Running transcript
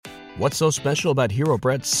What's so special about Hero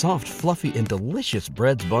Bread's soft, fluffy, and delicious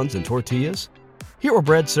breads, buns, and tortillas? Hero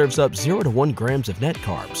Bread serves up 0 to 1 grams of net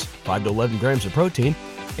carbs, 5 to 11 grams of protein,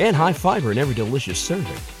 and high fiber in every delicious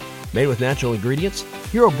serving. Made with natural ingredients,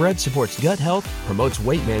 Hero Bread supports gut health, promotes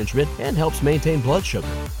weight management, and helps maintain blood sugar.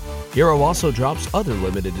 Hero also drops other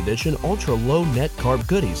limited edition ultra-low net carb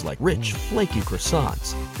goodies like rich, flaky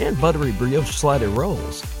croissants and buttery brioche slider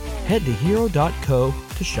rolls. Head to hero.co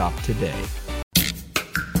to shop today.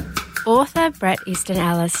 Author Bret Easton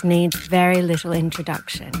Ellis needs very little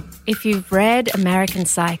introduction. If you've read American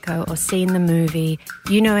Psycho or seen the movie,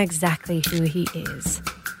 you know exactly who he is.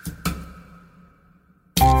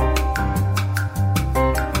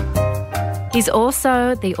 He's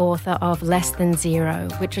also the author of Less Than Zero,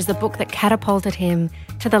 which is the book that catapulted him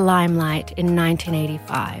to the limelight in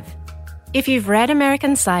 1985. If you've read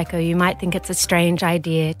American Psycho, you might think it's a strange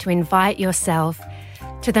idea to invite yourself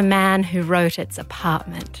to the man who wrote its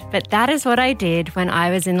apartment. But that is what I did when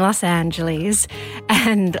I was in Los Angeles.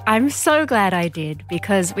 And I'm so glad I did,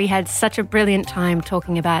 because we had such a brilliant time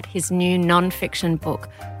talking about his new nonfiction book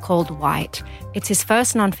called White. It's his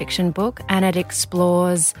first nonfiction book, and it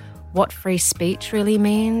explores what free speech really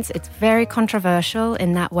means. It's very controversial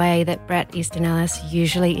in that way that Bret Easton Ellis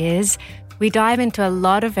usually is. We dive into a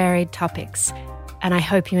lot of varied topics, and I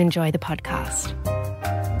hope you enjoy the podcast.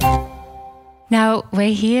 Now,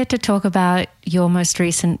 we're here to talk about your most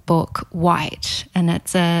recent book, White, and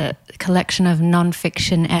it's a collection of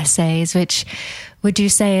nonfiction essays, which would you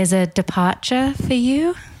say is a departure for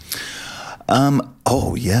you?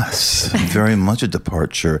 Oh, yes, very much a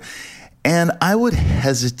departure. And I would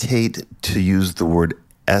hesitate to use the word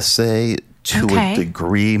essay to a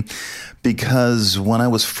degree, because when I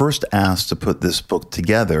was first asked to put this book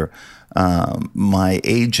together, my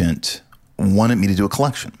agent wanted me to do a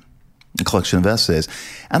collection of essays.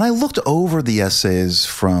 And I looked over the essays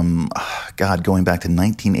from, going back to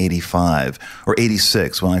 1985 or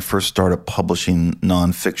 86 when I first started publishing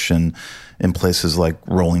nonfiction in places like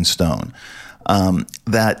Rolling Stone,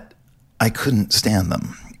 that I couldn't stand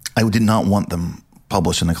them. I did not want them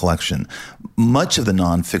published in a collection. Much of the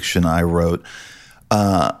nonfiction I wrote,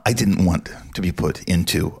 I didn't want to be put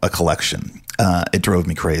into a collection. It drove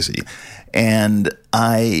me crazy. And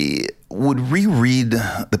I would reread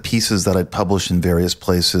the pieces that I'd published in various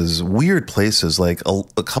places, weird places, like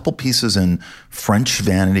a couple pieces in French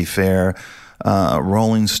Vanity Fair,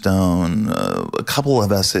 Rolling Stone, a couple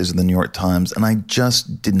of essays in the New York Times, and I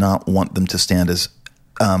just did not want them to stand as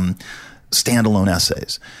standalone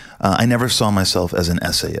essays. I never saw myself as an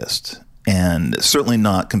essayist, and certainly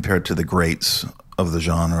not compared to the greats of the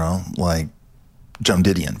genre, like Joan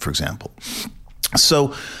Didion, for example.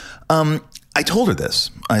 So I told her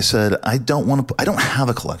this. I said, I don't have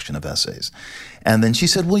a collection of essays. And then she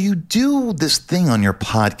said, well, you do this thing on your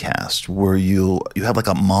podcast where you have like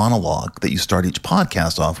a monologue that you start each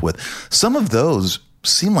podcast off with. Some of those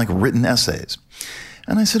seem like written essays.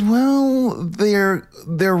 And I said, well, they're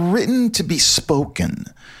written to be spoken.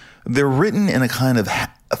 They're written in a kind of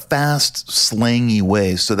a fast, slangy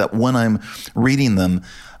way so that when I'm reading them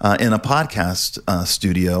in a podcast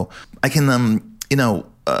studio, I can,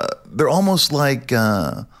 they're almost like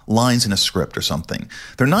lines in a script or something.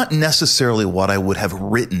 They're not necessarily what I would have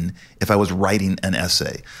written if I was writing an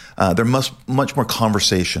essay. They're much more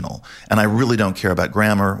conversational, and I really don't care about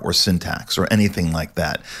grammar or syntax or anything like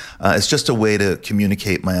that. It's just a way to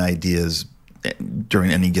communicate my ideas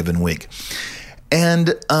during any given week.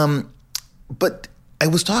 And but I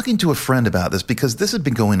was talking to a friend about this because this had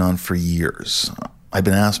been going on for years. I've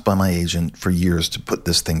been asked by my agent for years to put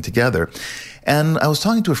this thing together. And I was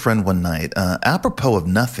talking to a friend one night, apropos of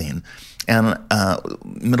nothing, and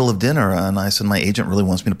middle of dinner, and I said, my agent really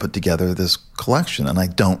wants me to put together this collection, and I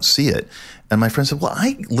don't see it. And my friend said, well,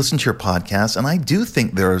 I listen to your podcast, and I do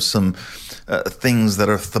think there are some things that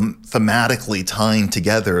are thematically tying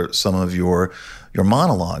together some of your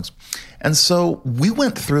monologues. And so we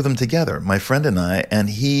went through them together, my friend and I, and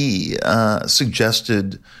he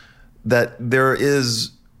suggested that there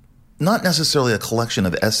is not necessarily a collection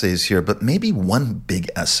of essays here, but maybe one big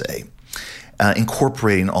essay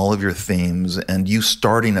incorporating all of your themes and you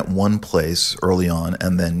starting at one place early on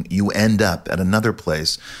and then you end up at another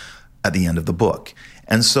place at the end of the book.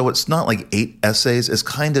 And so it's not like 8 essays, it's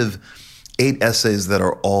kind of 8 essays that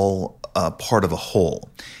are all part of a whole.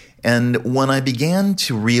 And when I began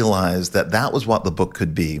to realize that that was what the book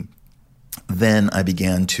could be, then I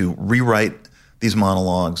began to rewrite these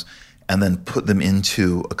monologues and then put them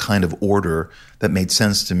into a kind of order that made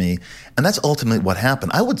sense to me. And that's ultimately what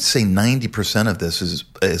happened. I would say 90% of this is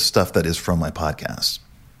stuff that is from my podcast.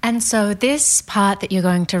 And so this part that you're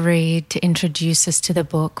going to read to introduce us to the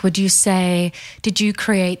book, would you say, did you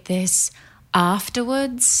create this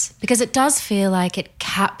afterwards? Because it does feel like it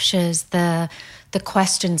captures the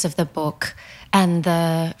questions of the book and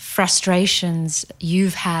the frustrations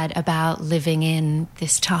you've had about living in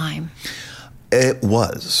this time. It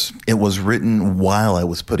was. It was written while I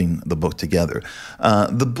was putting the book together.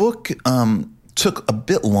 The book took a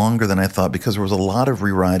bit longer than I thought because there was a lot of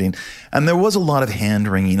rewriting and there was a lot of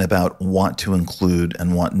hand-wringing about what to include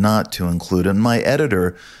and what not to include. And my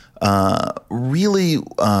editor really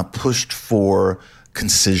pushed for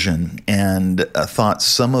concision and thought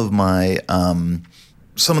some of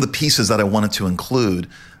the pieces that I wanted to include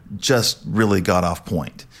just really got off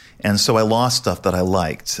point. And so I lost stuff that I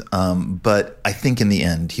liked. But I think in the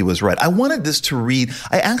end, he was right. I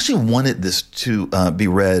actually wanted this to be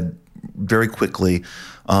read very quickly,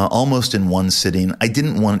 almost in one sitting. I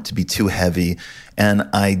didn't want it to be too heavy, and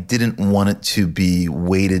I didn't want it to be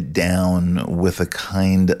weighted down with a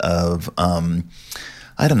kind of,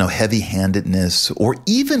 heavy-handedness, or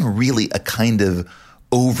even really a kind of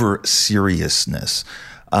over-seriousness.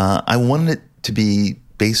 I wanted it to be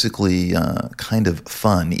basically kind of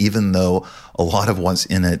fun, even though a lot of what's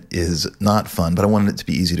in it is not fun, but I wanted it to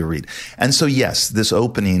be easy to read. And so, yes, this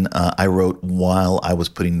opening I wrote while I was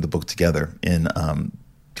putting the book together in, I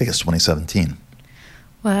guess, 2017.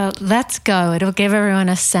 Well, let's go. It'll give everyone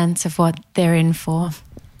a sense of what they're in for.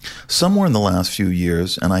 Somewhere in the last few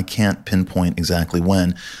years, and I can't pinpoint exactly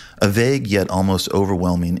when, a vague yet almost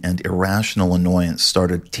overwhelming and irrational annoyance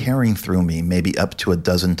started tearing through me maybe up to a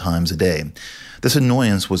dozen times a day. This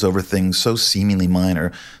annoyance was over things so seemingly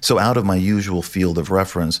minor, so out of my usual field of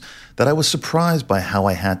reference, that I was surprised by how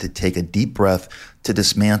I had to take a deep breath to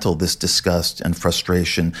dismantle this disgust and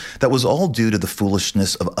frustration that was all due to the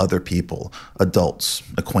foolishness of other people, adults,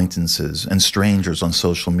 acquaintances, and strangers on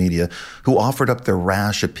social media who offered up their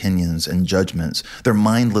rash opinions and judgments, their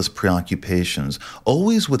mindless preoccupations,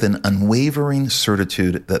 always with an unwavering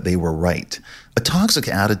certitude that they were right. A toxic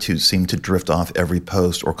attitude seemed to drift off every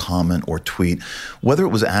post or comment or tweet, whether it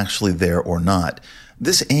was actually there or not.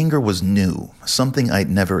 This anger was new, something I'd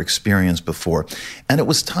never experienced before, and it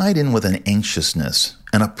was tied in with an anxiousness,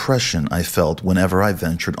 an oppression I felt whenever I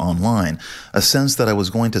ventured online, a sense that I was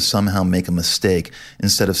going to somehow make a mistake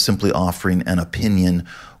instead of simply offering an opinion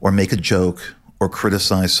or make a joke or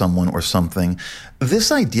criticize someone or something.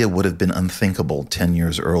 This idea would have been unthinkable 10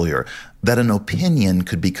 years earlier, that an opinion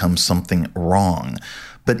could become something wrong.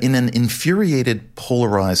 But in an infuriated,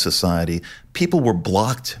 polarized society, people were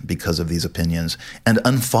blocked because of these opinions and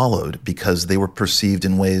unfollowed because they were perceived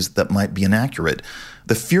in ways that might be inaccurate.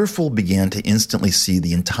 The fearful began to instantly see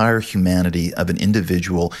the entire humanity of an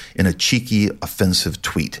individual in a cheeky, offensive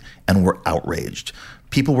tweet and were outraged.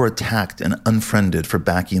 People were attacked and unfriended for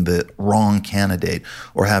backing the wrong candidate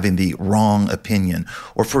or having the wrong opinion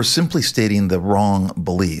or for simply stating the wrong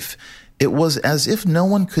belief. It was as if no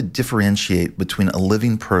one could differentiate between a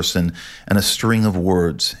living person and a string of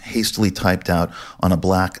words hastily typed out on a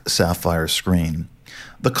black sapphire screen.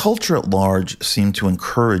 The culture at large seemed to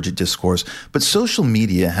encourage discourse, but social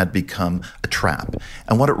media had become a trap,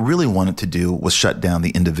 and what it really wanted to do was shut down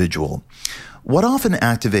the individual. What often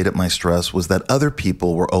activated my stress was that other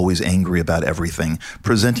people were always angry about everything,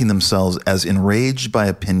 presenting themselves as enraged by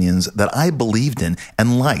opinions that I believed in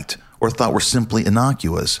and liked or thought were simply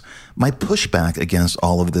innocuous. My pushback against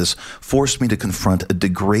all of this forced me to confront a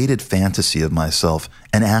degraded fantasy of myself,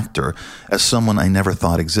 an actor, as someone I never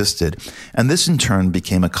thought existed, and this in turn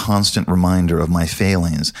became a constant reminder of my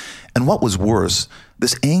failings. And what was worse,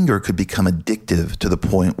 this anger could become addictive to the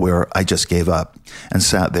point where I just gave up and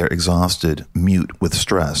sat there exhausted, mute with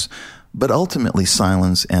stress. But ultimately,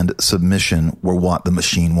 silence and submission were what the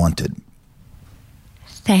machine wanted.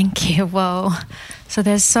 Thank you. Whoa. So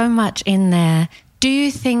there's so much in there. Do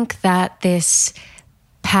you think that this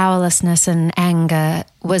powerlessness and anger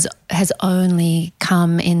has only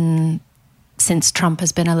come in since Trump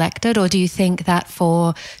has been elected, or do you think that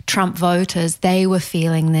for Trump voters, they were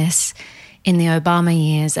feeling this in the Obama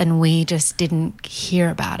years and we just didn't hear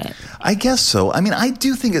about it? I guess so. I mean, I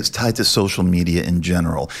do think it's tied to social media in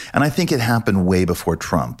general. And I think it happened way before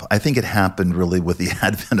Trump. I think it happened really with the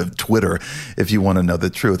advent of Twitter, if you want to know the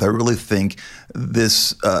truth. I really think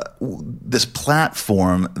this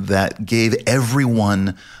platform that gave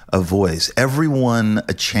everyone a voice, everyone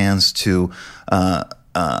a chance to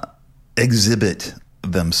exhibit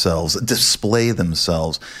themselves, display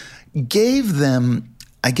themselves, gave them,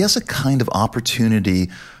 I guess, a kind of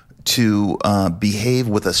opportunity to behave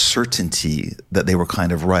with a certainty that they were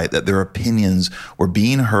kind of right, that their opinions were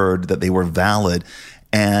being heard, that they were valid.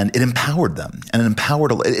 And it empowered them. And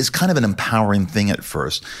it's kind of an empowering thing at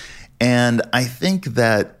first. And I think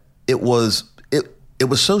that it was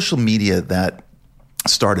social media that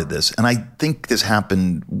started this. And I think this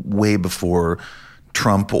happened way before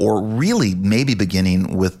Trump, or really maybe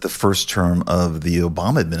beginning with the first term of the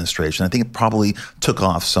Obama administration. I think it probably took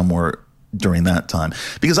off somewhere during that time.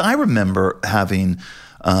 Because I remember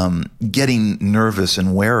getting nervous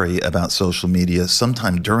and wary about social media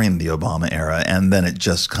sometime during the Obama era, and then it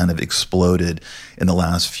just kind of exploded in the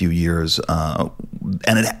last few years. I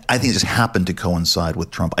think it just happened to coincide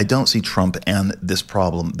with Trump. I don't see Trump and this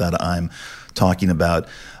problem that I'm talking about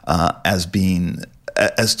as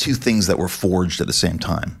two things that were forged at the same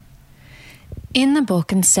time. In the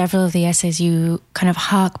book and several of the essays, you kind of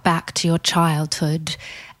hark back to your childhood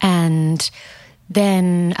and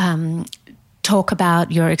then talk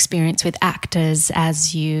about your experience with actors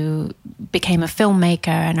as you became a filmmaker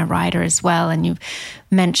and a writer as well. And you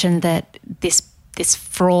mentioned that this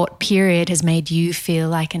fraught period has made you feel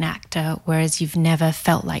like an actor, whereas you've never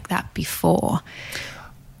felt like that before.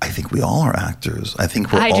 I think we all are actors. I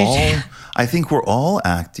think we're all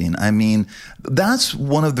acting. I mean, that's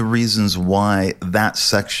one of the reasons why that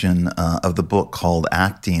section of the book called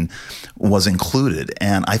Acting was included,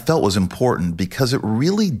 and I felt was important because it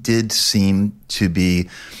really did seem to be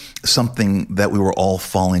something that we were all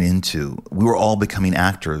falling into. We were all becoming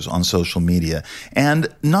actors on social media, and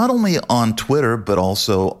not only on Twitter, but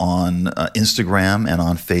also on Instagram and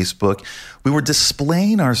on Facebook. We were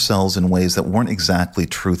displaying ourselves in ways that weren't exactly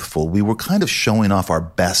truthful. We were kind of showing off our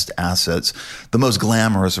best assets, the most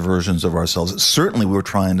glamorous versions of ourselves. Certainly, we were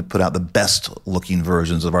trying to put out the best-looking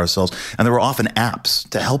versions of ourselves, and there were often apps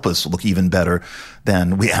to help us look even better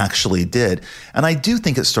than we actually did. And I do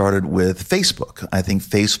think it started with Facebook. I think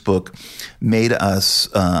Facebook made us,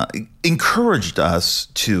 encouraged us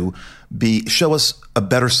to show us a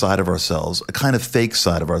better side of ourselves, a kind of fake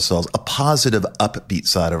side of ourselves, a positive, upbeat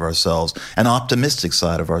side of ourselves, an optimistic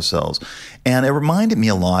side of ourselves. And it reminded me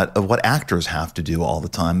a lot of what actors have to do all the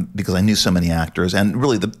time, because I knew so many actors. And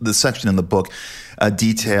really the section in the book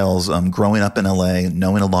details growing up in LA,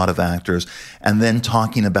 knowing a lot of actors, and then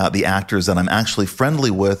talking about the actors that I'm actually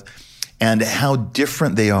friendly with and how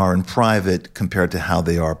different they are in private compared to how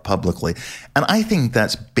they are publicly. And I think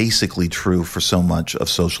that's basically true for so much of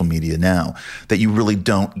social media now, that you really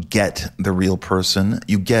don't get the real person.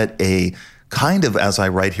 You get a kind of, as I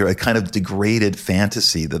write here, a kind of degraded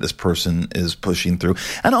fantasy that this person is pushing through.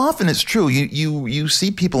 And often it's true. You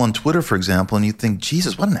see people on Twitter, for example, and you think,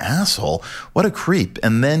 Jesus, what an asshole, what a creep.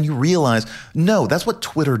 And then you realize, no, that's what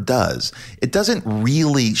Twitter does. It doesn't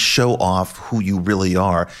really show off who you really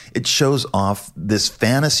are. It shows off this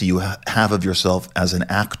fantasy you have of yourself as an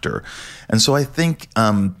actor. And so I think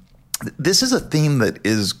this is a theme that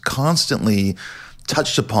is constantly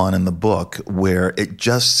touched upon in the book, where it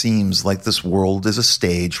just seems like this world is a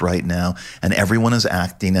stage right now, and everyone is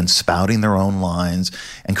acting and spouting their own lines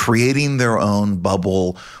and creating their own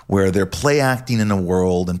bubble where they're play acting in a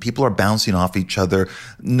world and people are bouncing off each other.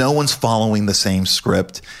 No one's following the same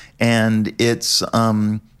script, and it's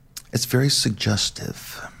very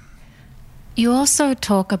suggestive. You also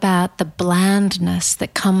talk about the blandness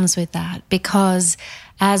that comes with that, because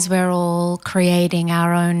as we're all creating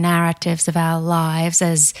our own narratives of our lives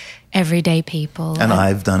as everyday people. And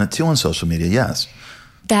I've done it too on social media, yes.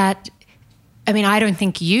 I don't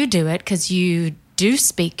think you do it because you do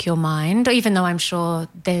speak your mind, even though I'm sure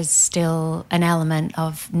there's still an element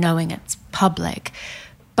of knowing it's public.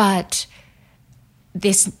 But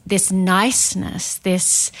this niceness,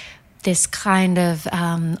 this kind of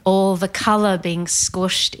all the color being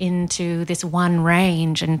squished into this one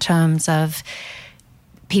range in terms of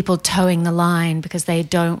people towing the line because they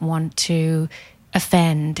don't want to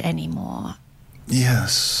offend anymore.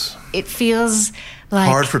 Yes. It feels like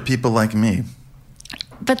hard for people like me.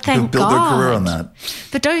 But thank build God. their career on that.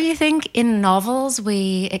 But don't you think in novels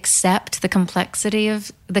we accept the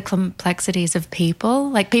complexities of people?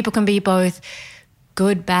 Like, people can be both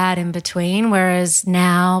good, bad, in between, whereas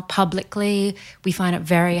now publicly we find it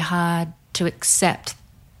very hard to accept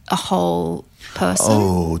a whole person.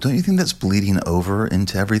 Oh, don't you think that's bleeding over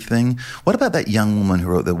into everything? What about that young woman who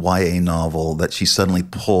wrote the YA novel that she suddenly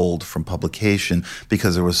pulled from publication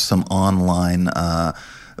because there was some online, there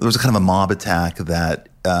was a kind of a mob attack that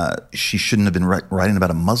she shouldn't have been writing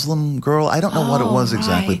about a Muslim girl? I don't know what it was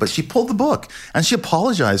exactly, but she pulled the book and she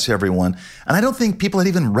apologized to everyone. And I don't think people had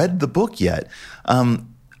even read the book yet.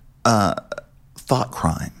 Thought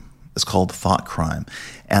Crime. It's called Thought Crime.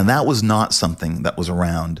 And that was not something that was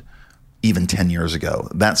around even 10 years ago.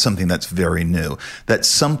 That's something that's very new. That's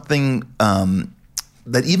something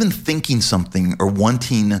that even thinking something or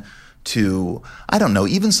wanting to, I don't know,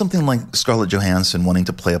 even something like Scarlett Johansson wanting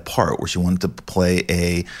to play a part where she wanted to play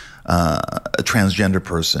a transgender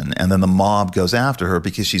person, and then the mob goes after her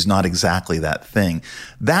because she's not exactly that thing.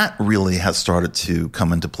 That really has started to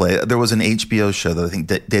come into play. There was an HBO show that I think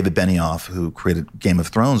David Benioff, who created Game of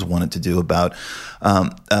Thrones, wanted to do about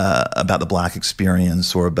the Black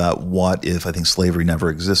experience, or about what if, I think, slavery never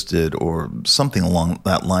existed, or something along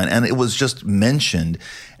that line. And it was just mentioned,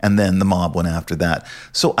 and then the mob went after that.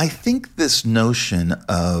 So I think this notion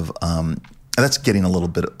of that's getting a little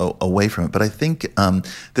bit away from it, but I think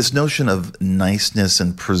this notion of niceness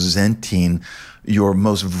and presenting your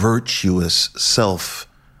most virtuous self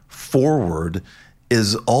forward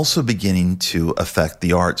is also beginning to affect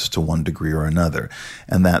the arts to one degree or another.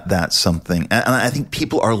 And that's something, and I think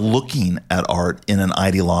people are looking at art in an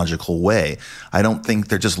ideological way. I don't think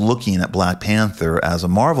they're just looking at Black Panther as a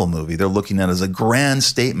Marvel movie. They're looking at it as a grand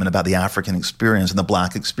statement about the African experience and the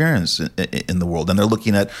Black experience in the world. And they're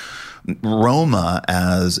looking at Roma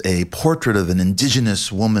as a portrait of an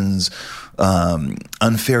indigenous woman's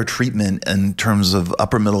unfair treatment in terms of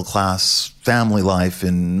upper middle class family life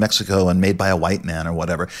in Mexico and made by a white man or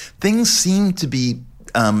whatever. Things seem to be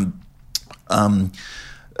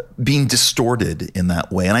being distorted in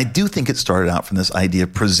that way. And I do think it started out from this idea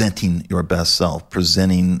of presenting your best self,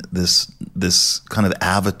 presenting this kind of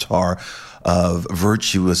avatar of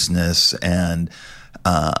virtuousness and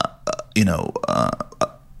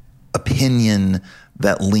opinion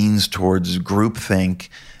that leans towards groupthink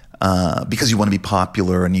because you want to be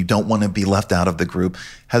popular and you don't want to be left out of the group,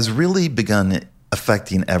 has really begun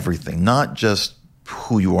affecting everything, not just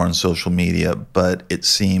who you are on social media, but it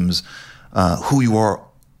seems who you are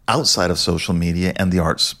outside of social media and the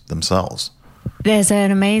arts themselves. There's an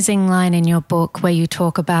amazing line in your book where you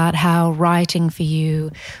talk about how writing for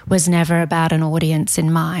you was never about an audience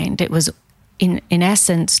in mind. It was, in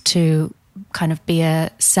essence, to kind of be a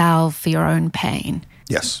salve for your own pain.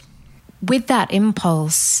 Yes. With that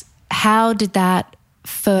impulse, how did that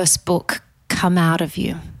first book come out of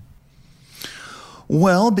you?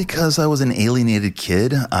 Well, because I was an alienated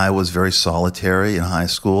kid. I was very solitary in high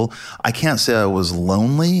school. I can't say I was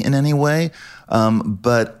lonely in any way,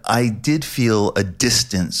 but I did feel a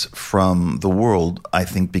distance from the world, I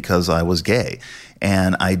think, because I was gay.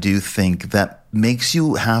 And I do think that makes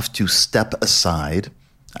you have to step aside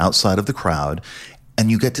outside of the crowd, and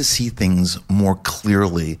you get to see things more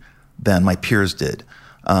clearly than my peers did,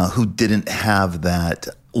 who didn't have that,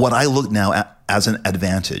 what I look now at as an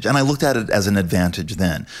advantage. And I looked at it as an advantage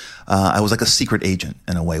then. I was like a secret agent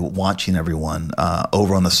in a way, watching everyone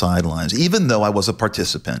over on the sidelines, even though I was a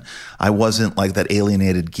participant. I wasn't like that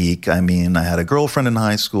alienated geek. I mean, I had a girlfriend in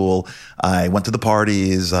high school. I went to the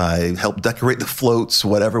parties. I helped decorate the floats,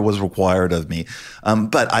 whatever was required of me.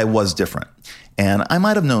 But I was different. And I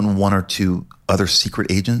might have known one or two other secret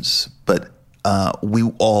agents, but we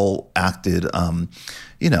all acted, on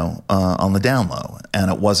the down low. And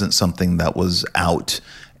it wasn't something that was out.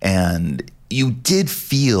 And you did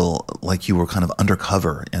feel like you were kind of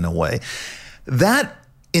undercover in a way. That,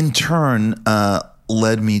 in turn,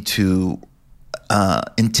 led me to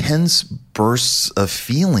intense bursts of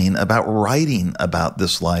feeling about writing about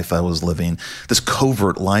this life I was living, this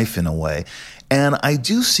covert life in a way. And I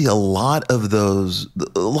do see a lot of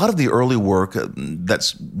the early work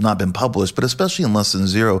that's not been published, but especially in Less Than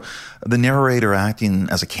Zero, the narrator acting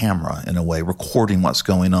as a camera in a way, recording what's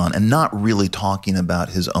going on and not really talking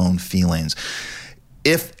about his own feelings.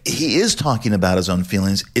 If he is talking about his own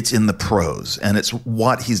feelings, it's in the prose, and it's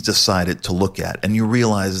what he's decided to look at. And you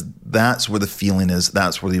realize that's where the feeling is,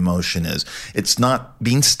 that's where the emotion is. It's not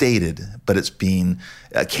being stated, but it's being,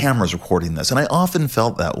 cameras recording this. And I often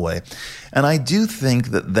felt that way. And I do think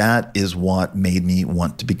that is what made me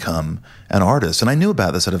want to become an artist. And I knew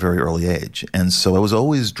about this at a very early age. And so I was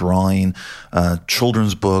always drawing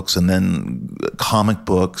children's books and then comic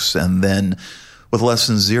books, and then with Less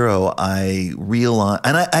Than Zero, I realized,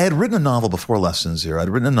 and I had written a novel before Less Than Zero. I'd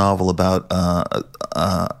written a novel about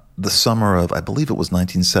the summer of, I believe it was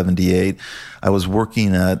 1978. I was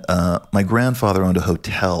working at, my grandfather owned a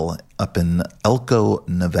hotel up in Elko,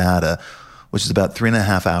 Nevada, which is about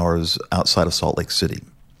 3.5 hours outside of Salt Lake City.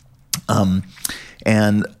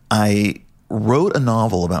 And I wrote a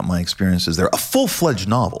novel about my experiences there, a full-fledged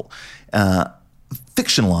novel,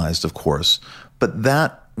 fictionalized, of course, but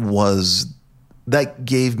that was that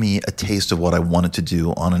gave me a taste of what I wanted to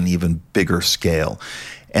do on an even bigger scale.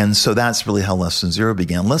 And so that's really how Lesson Zero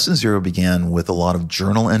began. Lesson Zero began with a lot of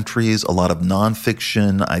journal entries, a lot of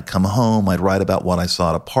nonfiction. I'd come home, I'd write about what I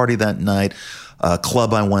saw at a party that night, a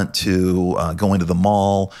club I went to, going to the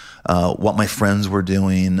mall, what my friends were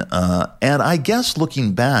doing. And I guess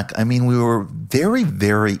looking back, I mean, we were very,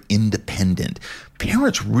 very independent.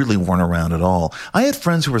 Parents really weren't around at all. I had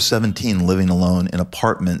friends who were 17 living alone in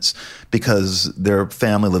apartments because their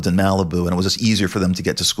family lived in Malibu and it was just easier for them to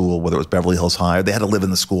get to school, whether it was Beverly Hills High or they had to live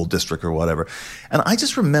in the school district or whatever. And I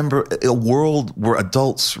just remember a world where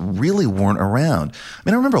adults really weren't around. I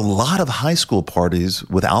mean, I remember a lot of high school parties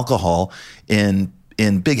with alcohol in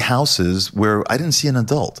big houses where I didn't see an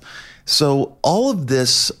adult. So all of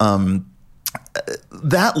this,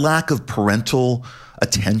 that lack of parental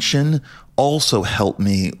attention also helped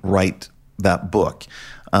me write that book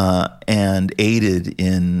and aided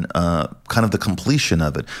in kind of the completion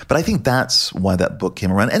of it. But I think that's why that book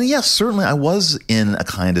came around. And yes, certainly I was in a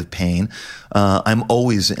kind of pain. I'm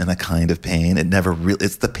always in a kind of pain. It never really,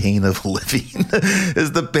 it's the pain of living.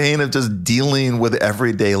 It's the pain of just dealing with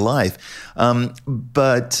everyday life.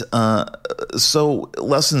 So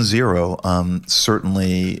Lesson Zero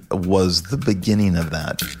certainly was the beginning of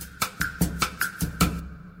that.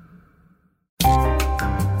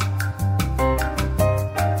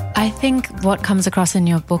 I think what comes across in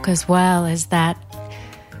your book as well is that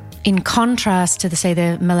in contrast to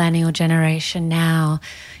the millennial generation now,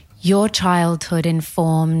 your childhood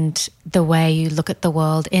informed the way you look at the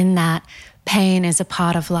world, in that pain is a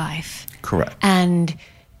part of life. Correct. And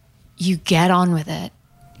you get on with it.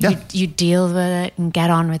 Yeah. You deal with it and get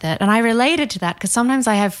on with it. And I related to that because sometimes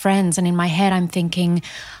I have friends and in my head I'm thinking,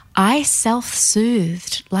 I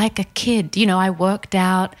self-soothed like a kid. You know, I worked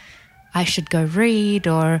out, I should go read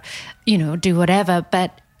or, you know, do whatever.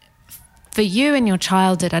 But for you in your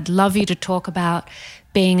childhood, I'd love you to talk about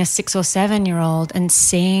being a 6 or 7-year-old and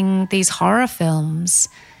seeing these horror films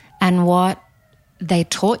and what they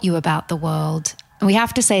taught you about the world. And we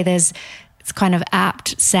have to say it's kind of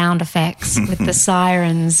apt sound effects with the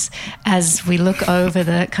sirens as we look over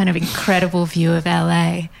the kind of incredible view of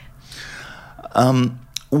LA.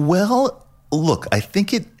 Well, look, I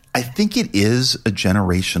think it is a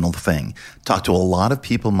generational thing. Talked to a lot of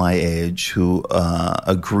people my age who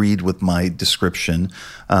agreed with my description,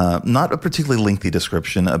 not a particularly lengthy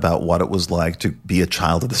description about what it was like to be a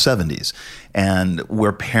child of the 70s, and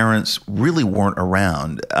where parents really weren't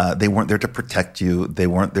around. They weren't there to protect you. They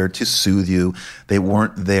weren't there to soothe you. They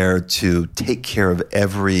weren't there to take care of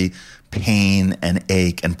every pain and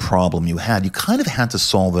ache and problem you had. You kind of had to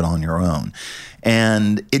solve it on your own.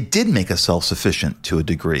 And it did make us self-sufficient to a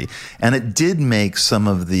degree. And it did make some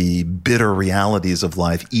of the bitter realities of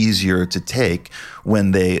life easier to take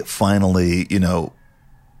when they finally, you know,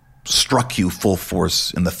 struck you full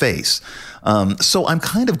force in the face. So I'm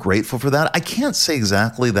kind of grateful for that. I can't say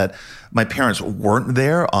exactly that my parents weren't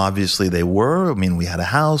there. Obviously they were. I mean, we had a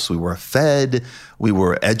house, we were fed, we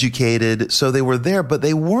were educated. So they were there, but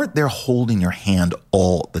they weren't there holding your hand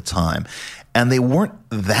all the time. And they weren't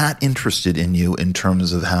that interested in you in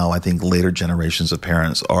terms of how I think later generations of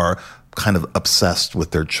parents are kind of obsessed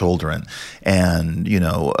with their children. And, you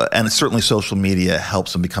know, and certainly social media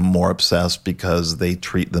helps them become more obsessed because they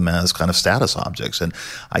treat them as kind of status objects. And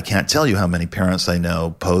I can't tell you how many parents I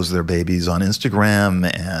know pose their babies on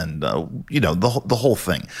Instagram and, you know, the whole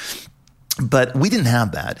thing. But we didn't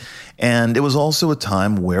have that. And it was also a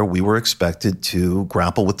time where we were expected to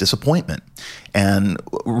grapple with disappointment and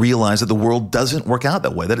realize that the world doesn't work out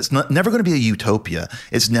that way, that it's never going to be a utopia.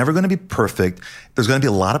 It's never going to be perfect. There's going to be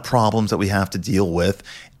a lot of problems that we have to deal with,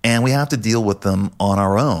 and we have to deal with them on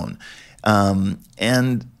our own.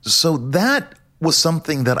 And so that was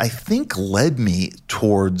something that I think led me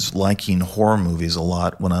towards liking horror movies a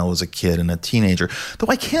lot when I was a kid and a teenager, though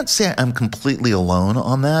I can't say I'm completely alone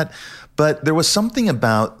on that. But there was something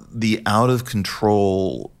about the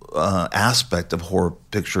out-of-control aspect of horror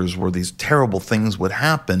pictures where these terrible things would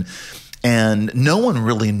happen, and no one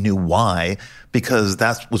really knew why, because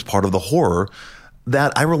that was part of the horror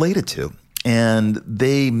that I related to. And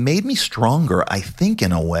they made me stronger, I think,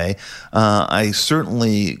 in a way. I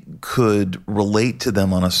certainly could relate to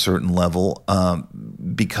them on a certain level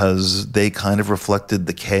because they kind of reflected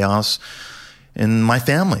the chaos in my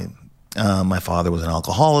family. My father was an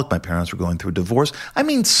alcoholic. My parents were going through a divorce. I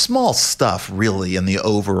mean, small stuff, really, in the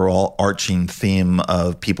overall arching theme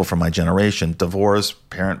of people from my generation. Divorce,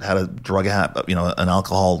 parent had a drug habit, you know, an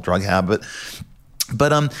alcohol drug habit.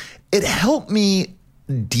 But it helped me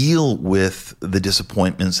deal with the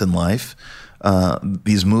disappointments in life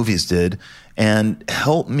these movies did, and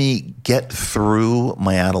helped me get through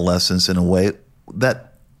my adolescence in a way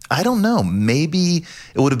that, I don't know, maybe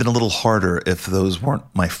it would have been a little harder if those weren't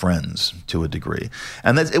my friends to a degree.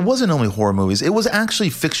 And that it wasn't only horror movies, it was actually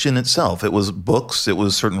fiction itself. It was books, it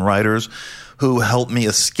was certain writers who helped me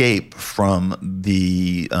escape from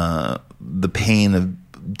the pain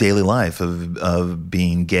of daily life, of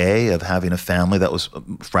being gay, of having a family that was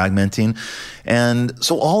fragmenting. And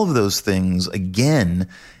so all of those things, again,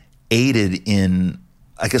 aided in,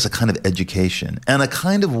 I guess, a kind of education and a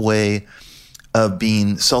kind of way of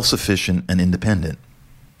being self-sufficient and independent.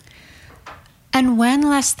 And when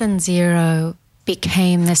Less Than Zero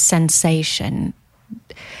became this sensation,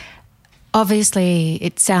 obviously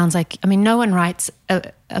it sounds like, I mean, no one writes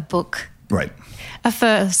a book. Right.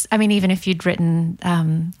 Even if you'd written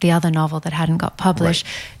the other novel that hadn't got published,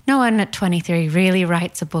 right. No one at 23 really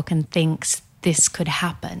writes a book and thinks this could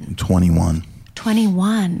happen. 21.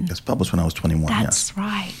 21. It was published when I was 21, That's yes.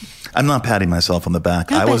 right. I'm not patting myself on the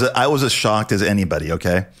back. No, I was as shocked as anybody,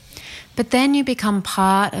 okay? But then you become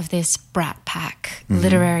part of this brat pack,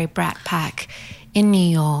 literary brat pack in New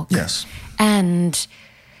York. Yes. And,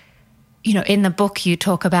 in the book you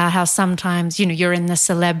talk about how sometimes, you're in the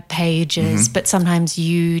celeb pages, but sometimes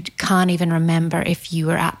you can't even remember if you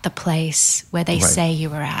were at the place where they say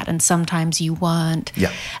you were at, and sometimes you weren't.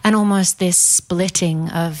 Yeah. And almost this splitting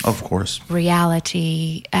of course,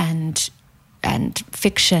 reality and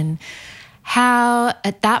fiction. How,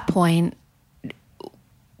 at that point,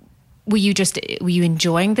 were you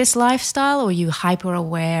enjoying this lifestyle, or were you hyper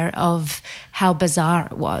aware of how bizarre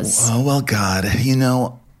it was? Oh, well, God, do you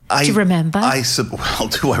remember?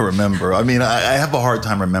 Do I remember? I mean, I have a hard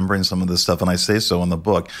time remembering some of this stuff, and I say so in the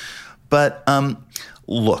book. But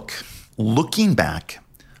looking back,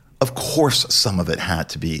 of course, some of it had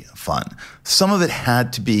to be fun. Some of it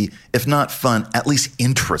had to be, if not fun, at least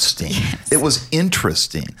interesting. Yes. It was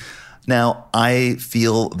interesting. Now, I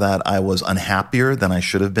feel that I was unhappier than I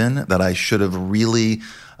should have been, that I should have really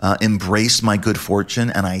embraced my good fortune,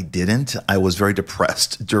 and I didn't. I was very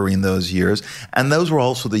depressed during those years, and those were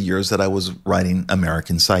also the years that I was writing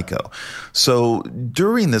American Psycho. So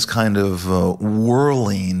during this kind of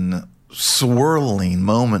swirling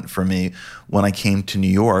moment for me when I came to New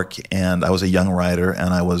York, and I was a young writer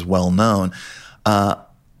and I was well known,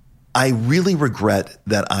 I really regret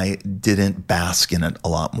that I didn't bask in it a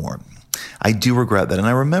lot more. I do regret that. And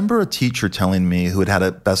I remember a teacher telling me, who had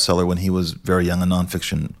a bestseller when he was very young, a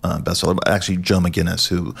nonfiction bestseller, actually Joe McGinnis,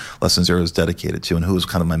 who Less Than Zero is dedicated to, and who was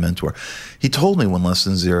kind of my mentor. He told me when Less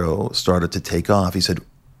Than Zero started to take off, he said,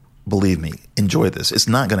 believe me, enjoy this. It's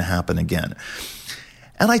not going to happen again.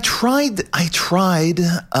 And I tried,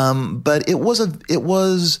 but it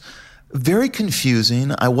was very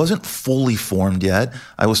confusing. I wasn't fully formed yet.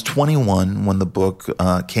 I was 21 when the book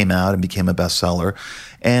came out and became a bestseller.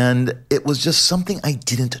 And it was just something I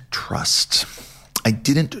didn't trust. I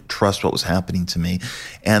didn't trust what was happening to me.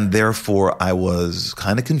 And therefore, I was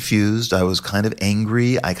kind of confused. I was kind of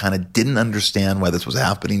angry. I kind of didn't understand why this was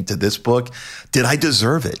happening to this book. Did I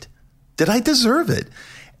deserve it?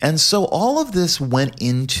 And so all of this went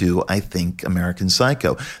into, I think, American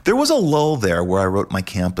Psycho. There was a lull there where I wrote my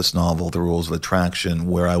campus novel, The Rules of Attraction,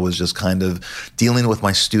 where I was just kind of dealing with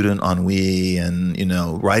my student ennui and,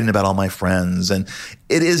 writing about all my friends. And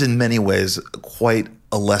it is in many ways quite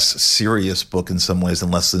a less serious book in some ways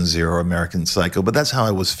than Less Than Zero, American Psycho, but that's how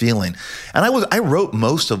I was feeling. And I wrote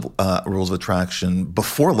most of Rules of Attraction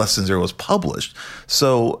before Less Than Zero was published.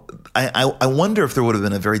 So I wonder if there would have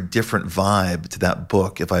been a very different vibe to that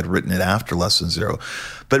book if I had written it after Less Than Zero.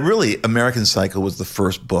 But really, American Psycho was the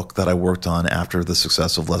first book that I worked on after the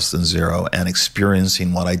success of Less Than Zero and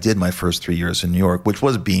experiencing what I did my first 3 years in New York, which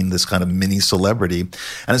was being this kind of mini celebrity.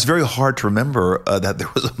 And it's very hard to remember that there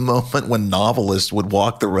was a moment when novelists would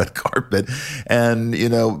walk the red carpet and,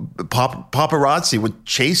 paparazzi would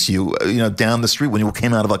chase you, down the street when you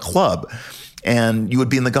came out of a club. And you would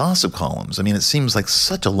be in the gossip columns. I mean, it seems like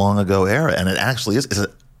such a long ago era, and it actually is. It's a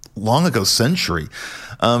long ago century.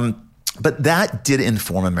 But that did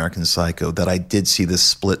inform American Psycho, that I did see this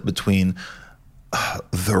split between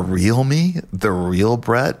the real me, the real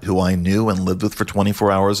Bret, who I knew and lived with for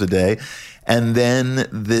 24 hours a day, and then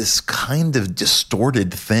this kind of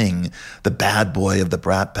distorted thing, the bad boy of the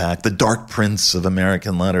Brat Pack, the dark prince of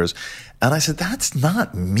American letters. And I said, that's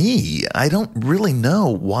not me. I don't really know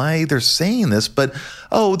why they're saying this, but,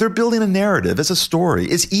 they're building a narrative. It's a story.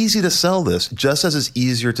 It's easy to sell this, just as it's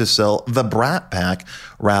easier to sell the Brat Pack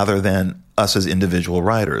rather than us as individual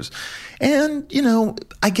writers. And,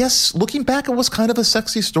 I guess looking back, it was kind of a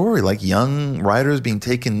sexy story, like young writers being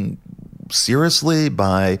taken seriously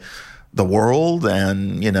by the world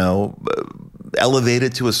and, elevate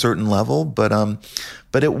it to a certain level.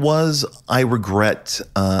 But it was, I regret,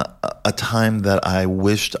 a time that I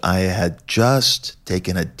wished I had just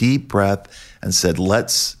taken a deep breath and said,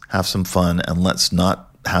 let's have some fun and let's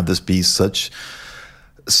not have this be such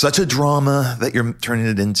a drama that you're turning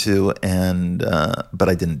it into. But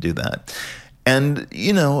I didn't do that. And,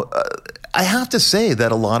 I have to say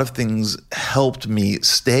that a lot of things helped me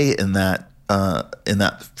stay in that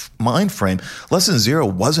mind frame. Lesson Zero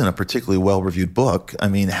wasn't a particularly well-reviewed book. I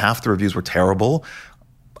mean, half the reviews were terrible.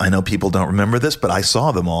 I know people don't remember this, but I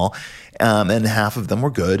saw them all, and half of them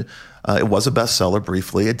were good. It was a bestseller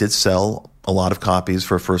briefly. It did sell a lot of copies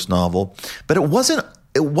for a first novel, but it wasn't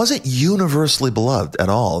universally beloved at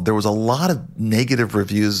all. There was a lot of negative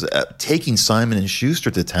reviews taking Simon &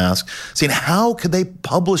 Schuster to task, saying, how could they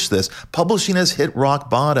publish this? Publishing has hit rock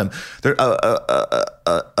bottom.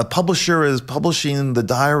 A publisher is publishing the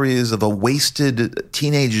diaries of a wasted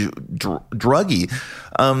teenage druggie.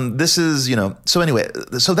 This is, so anyway,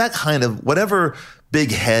 so that kind of, whatever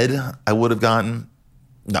big head I would have gotten,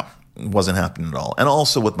 no, it wasn't happening at all. And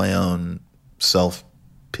also with my own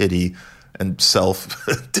self-pity and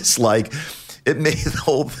self-dislike, it made the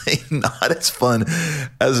whole thing not as fun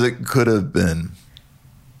as it could have been.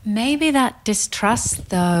 Maybe that distrust,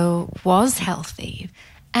 though, was healthy.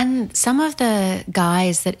 And some of the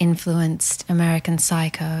guys that influenced American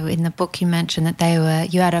Psycho, in the book you mentioned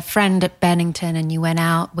that you had a friend at Bennington and you went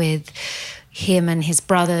out with him and his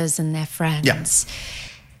brothers and their friends. Yeah.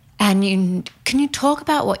 And can you talk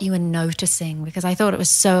about what you were noticing? Because I thought it was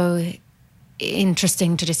so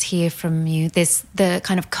interesting to just hear from you, the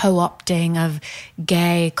kind of co-opting of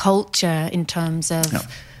gay culture in terms of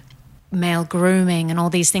male grooming and all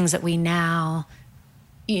these things that we now,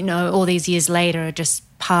 all these years later are just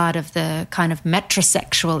part of the kind of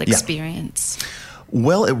metrosexual experience. Yeah.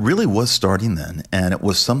 Well, it really was starting then, and it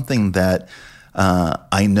was something that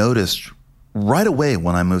I noticed right away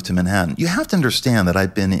when I moved to Manhattan. You have to understand that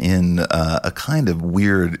I'd been in a kind of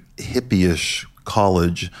weird hippie-ish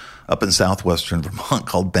college up in southwestern Vermont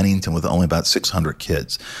called Bennington with only about 600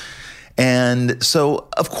 kids. And so,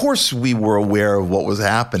 of course, we were aware of what was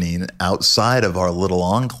happening outside of our little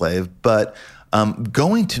enclave, but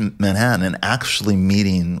going to Manhattan and actually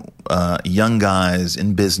meeting young guys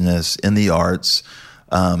in business, in the arts,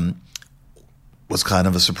 was kind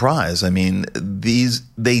of a surprise. I mean,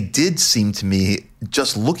 they did seem to me,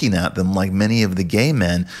 just looking at them, like many of the gay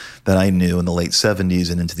men that I knew in the late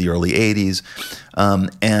 70s and into the early 80s.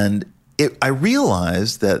 I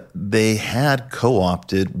realized that they had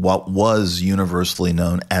co-opted what was universally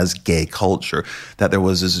known as gay culture, that there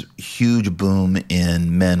was this huge boom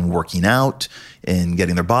in men working out, in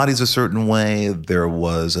getting their bodies a certain way. There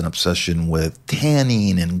was an obsession with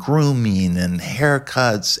tanning and grooming and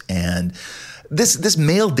haircuts and this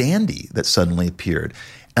male dandy that suddenly appeared.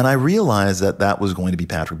 And I realized that was going to be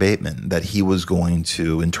Patrick Bateman, that he was going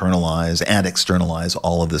to internalize and externalize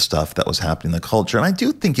all of this stuff that was happening in the culture. And I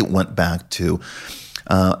do think it went back to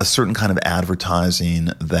a certain kind of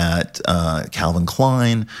advertising that Calvin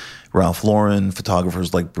Klein, Ralph Lauren,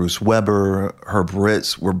 photographers like Bruce Weber, Herb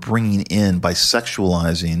Ritz were bringing in by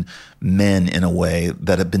sexualizing men in a way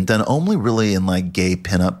that had been done only really in like gay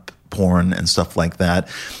pinup porn and stuff like that.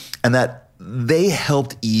 And that they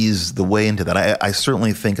helped ease the way into that. I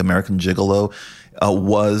certainly think American Gigolo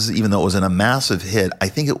was, even though it wasn't a massive hit, I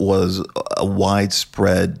think it was a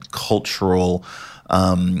widespread cultural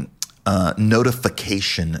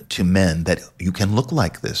notification to men that you can look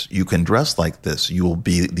like this, you can dress like this, you will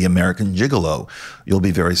be the American Gigolo, you'll be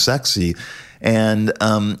very sexy. And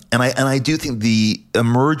I do think the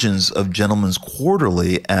emergence of Gentleman's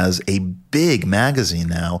Quarterly as a big magazine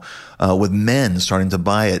now, with men starting to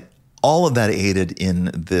buy it, all of that aided in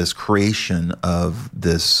this creation of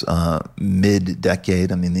this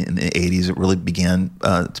mid-decade. I mean, in the 80s, it really began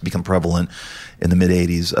to become prevalent in the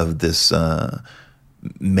mid-80s of this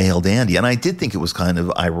male dandy. And I did think it was kind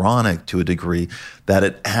of ironic to a degree that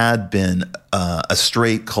it had been a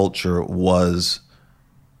straight culture was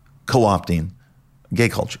co-opting gay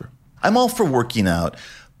culture. I'm all for working out,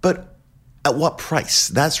 but at what price?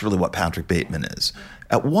 That's really what Patrick Bateman is.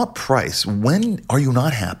 At what price? When are you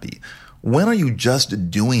not happy? When are you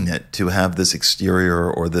just doing it to have this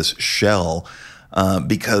exterior or this shell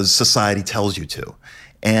because society tells you to?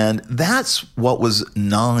 And that's what was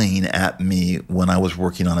gnawing at me when I was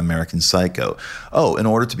working on American Psycho. Oh, in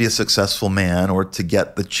order to be a successful man or to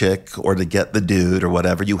get the chick or to get the dude or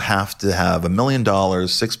whatever, you have to have $1 million,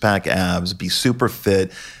 6-pack abs, be super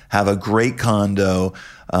fit, have a great condo,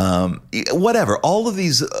 whatever. All of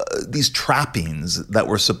these trappings that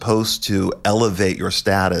were supposed to elevate your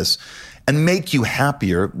status and make you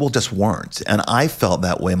happier, well, just weren't. And I felt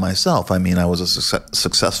that way myself. I mean, I was a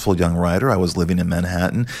successful young writer. I was living in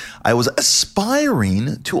Manhattan. I was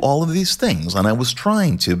aspiring to all of these things, and I was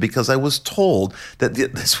trying to because I was told that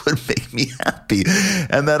this would make me happy,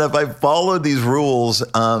 and that if I followed these rules,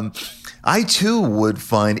 I too would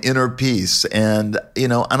find inner peace. And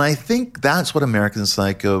I think that's what American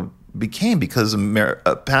Psycho became, because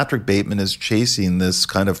Patrick Bateman is chasing this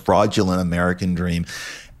kind of fraudulent American dream,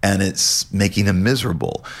 and it's making him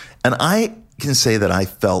miserable. And I can say that I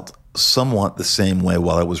felt somewhat the same way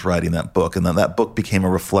while I was writing that book, and that book became a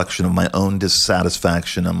reflection of my own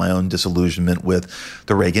dissatisfaction and my own disillusionment with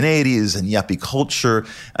the Reagan 80s and yuppie culture,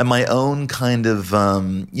 and my own kind of,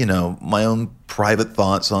 my own private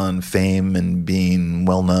thoughts on fame and being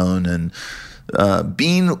well-known and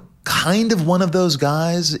being kind of one of those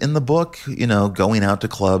guys in the book, going out to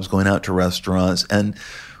clubs, going out to restaurants, and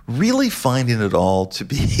really finding it all to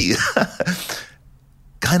be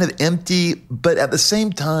kind of empty, but at the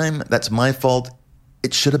same time, that's my fault.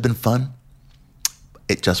 It should have been fun.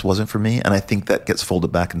 It just wasn't for me, and I think that gets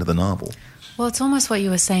folded back into the novel. Well, it's almost what you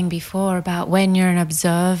were saying before about when you're an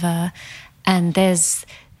observer and there's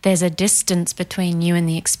a distance between you and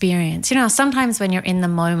the experience. Sometimes when you're in the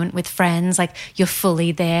moment with friends, like you're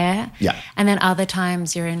fully there. Yeah. And then other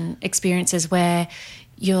times you're in experiences where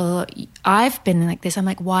I've been like this. I'm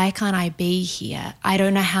like, why can't I be here? I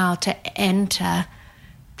don't know how to enter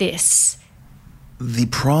this. The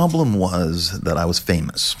problem was that I was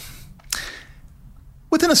famous.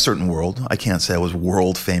 Within a certain world, I can't say I was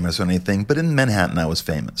world famous or anything, but in Manhattan I was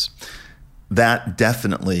famous. That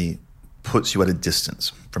definitely puts you at a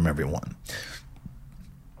distance from everyone.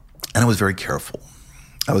 And I was very careful.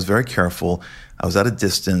 I was at a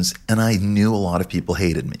distance, and I knew a lot of people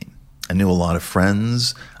hated me. I knew a lot of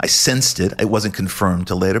friends. I sensed it. It wasn't confirmed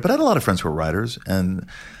till later, but I had a lot of friends who were writers, and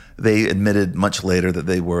they admitted much later that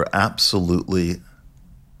they were absolutely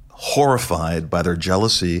horrified by their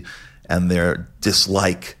jealousy and their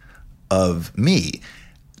dislike of me.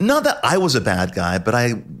 Not that I was a bad guy, but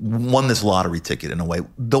I won this lottery ticket in a way,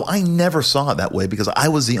 though I never saw it that way because I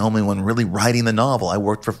was the only one really writing the novel. I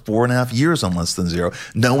worked for 4.5 years on Less Than Zero.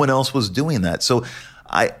 No one else was doing that. So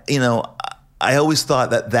I always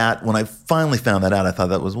thought that when I finally found that out, I thought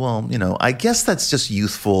that was, I guess that's just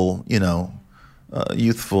youthful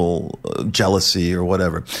jealousy or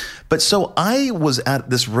whatever. But so I was at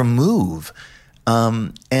this remove,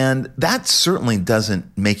 and that certainly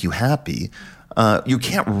doesn't make you happy. You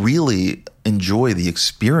can't really enjoy the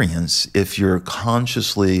experience if you're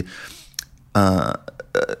constantly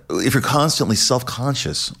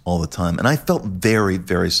self-conscious all the time. And I felt very,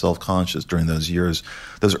 very self-conscious during those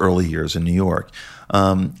early years in New York.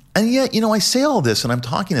 And yet, I say all this and I'm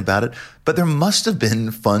talking about it, but there must have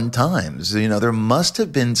been fun times. There must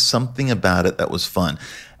have been something about it that was fun.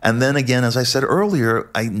 And then again, as I said earlier,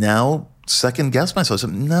 I now second guess myself. So,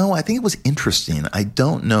 no, I think it was interesting. I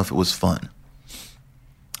don't know if it was fun.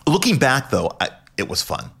 Looking back, though, it was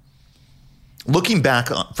fun. Looking back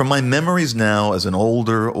from my memories now as an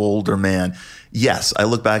older man, yes, I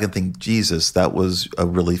look back and think, Jesus, that was a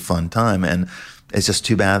really fun time. And it's just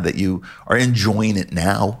too bad that you are enjoying it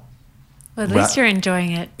now. Well, at least you're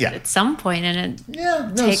enjoying it at some point, and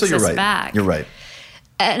it takes us back. You're right.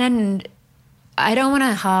 And I don't want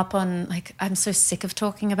to harp on, I'm so sick of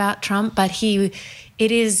talking about Trump, but it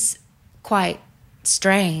is quite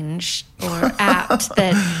strange or apt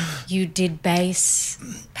that you did base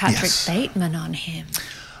Patrick Bateman on him.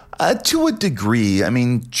 To a degree. I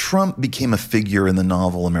mean, Trump became a figure in the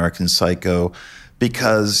novel American Psycho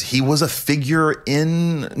because he was a figure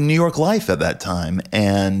in New York life at that time.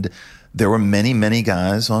 And there were many, many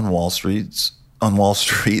guys on Wall Street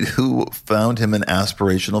who found him an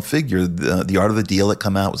aspirational figure. The Art of the Deal had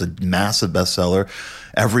come out, was a massive bestseller.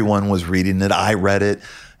 Everyone was reading it. I read it.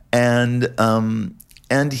 And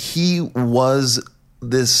he was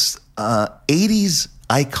this 80s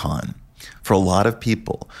icon for a lot of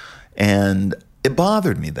people. And it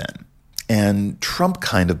bothered me then. And Trump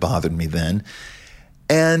kind of bothered me then.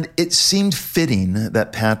 And it seemed fitting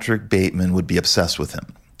that Patrick Bateman would be obsessed with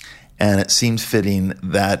him. And it seemed fitting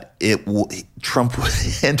that Trump would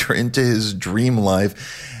enter into his dream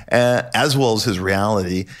life as well as his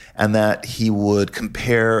reality, and that he would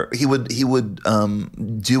compare. He would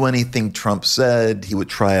do anything Trump said. He would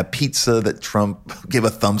try a pizza that Trump gave a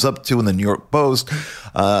thumbs up to in the New York Post.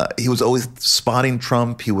 He was always spotting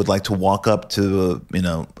Trump. He would like to walk up to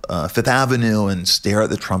Fifth Avenue and stare at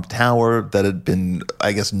the Trump Tower that had been,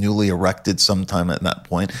 I guess, newly erected sometime at that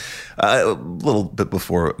point, a little bit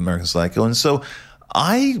before American Psycho. And so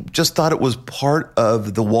I just thought it was part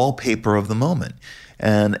of the wallpaper of the moment.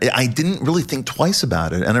 And I didn't really think twice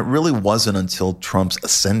about it. And it really wasn't until Trump's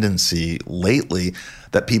ascendancy lately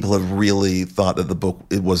that people have really thought that the book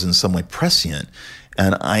it was in some way prescient.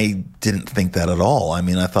 And I didn't think that at all. I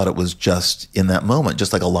mean, I thought it was just in that moment,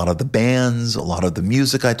 just like a lot of the bands, a lot of the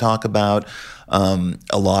music I talk about,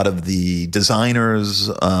 a lot of the designers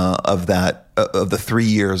of the 3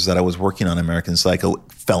 years that I was working on American Psycho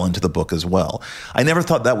fell into the book as well. I never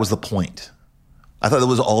thought that was the point. I thought it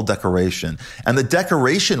was all decoration. And the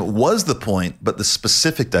decoration was the point, but the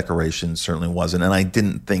specific decoration certainly wasn't. And I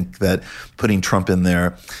didn't think that putting Trump in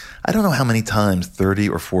there, I don't know how many times, 30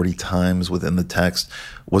 or 40 times within the text,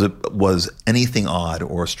 was anything odd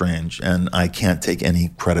or strange. And I can't take any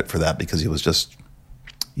credit for that because he was just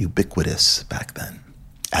ubiquitous back then,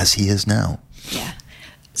 as he is now. Yeah.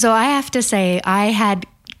 So I have to say, I had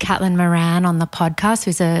Caitlin Moran on the podcast,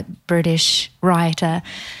 who's a British writer.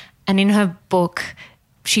 And in her book,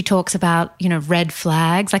 she talks about, red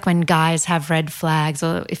flags, like when guys have red flags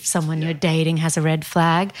or if someone you're dating has a red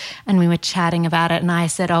flag. And we were chatting about it and I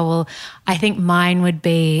said, oh, well, I think mine would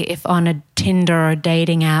be if on a Tinder or a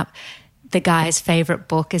dating app, the guy's favorite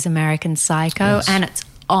book is American Psycho, yes, and it's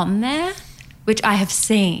on there, which I have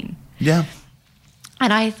seen. Yeah.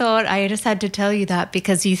 And I thought I just had to tell you that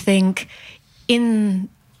because you think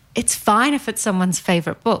it's fine if it's someone's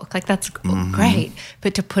favorite book, like that's great,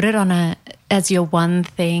 but to put it on as your one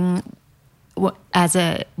thing,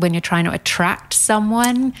 when you're trying to attract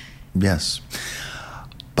someone. Yes,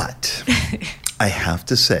 but I have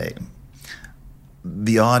to say,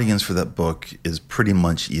 the audience for that book is pretty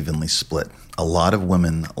much evenly split. A lot of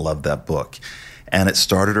women love that book, and it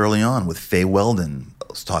started early on with Faye Weldon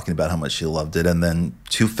was talking about how much she loved it, and then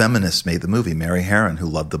two feminists made the movie, Mary Harron, who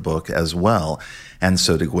loved the book as well, and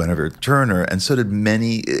so did Guinevere Turner, and so did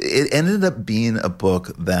many. It ended up being a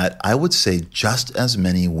book that I would say just as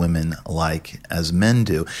many women like as men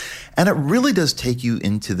do. And it really does take you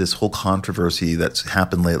into this whole controversy that's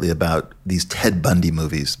happened lately about these Ted Bundy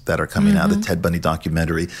movies that are coming out, the Ted Bundy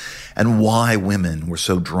documentary, and why women were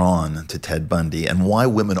so drawn to Ted Bundy, and why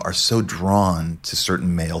women are so drawn to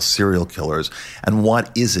certain male serial killers, and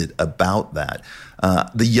what is it about that?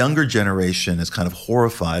 The younger generation is kind of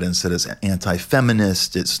horrified and said it's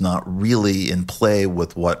anti-feminist. It's not really in play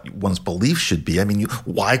with what one's beliefs should be. I mean,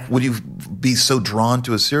 why would you be so drawn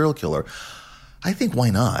to a serial killer? I think why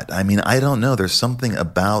not? I mean, I don't know. There's something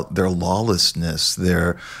about their lawlessness,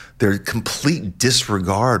 their complete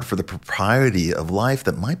disregard for the propriety of life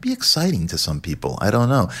that might be exciting to some people. I don't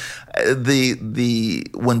know.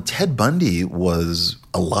 When Ted Bundy was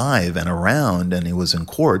alive and around and he was in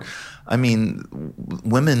court, I mean,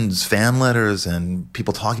 women's fan letters and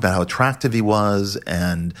people talking about how attractive he was,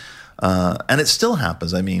 and it still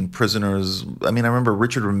happens. I mean, prisoners. I mean, I remember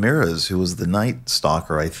Richard Ramirez, who was the Night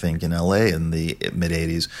Stalker, I think, in L.A. in the mid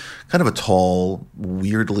 '80s. Kind of a tall,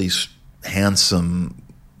 weirdly handsome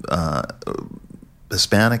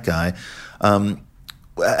Hispanic guy.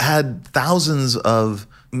 Had thousands of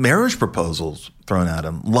marriage proposals thrown at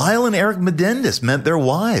him. Lyle and Eric Menendez met their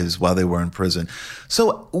wives while they were in prison.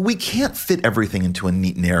 So we can't fit everything into a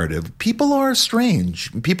neat narrative. People are strange.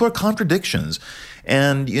 People are contradictions.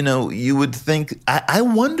 And, you would think, I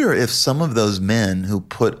wonder if some of those men who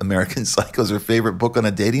put American Psycho as their favorite book on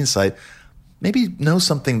a dating site maybe know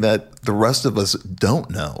something that the rest of us don't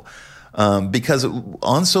know. Because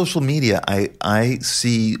on social media, I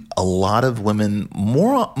see a lot of women,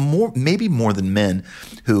 maybe more than men,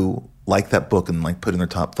 who like that book and like put in their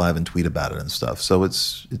top 5 and tweet about it and stuff. So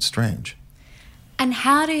it's strange. And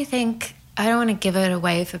how do you think? I don't want to give it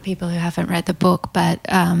away for people who haven't read the book, but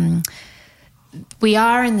we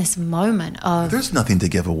are in this moment of. There's nothing to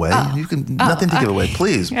give away. Nothing to give away.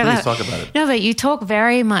 Please talk about it. No, but you talk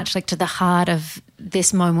very much like to the heart of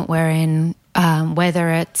this moment we're in, whether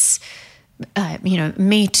it's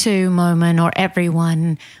Me Too moment or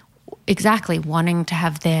everyone exactly wanting to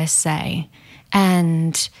have their say,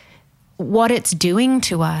 and what it's doing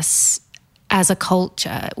to us as a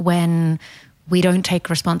culture when we don't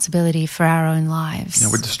take responsibility for our own lives.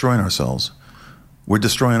 We're destroying ourselves. We're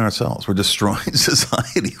destroying ourselves. We're destroying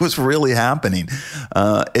society. What's really happening?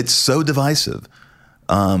 It's so divisive.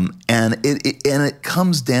 And it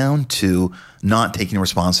comes down to not taking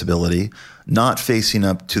responsibility, not facing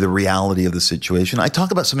up to the reality of the situation. I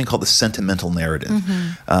talk about something called the sentimental narrative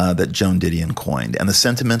that Joan Didion coined. And the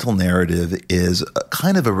sentimental narrative is a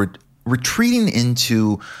kind of a retreating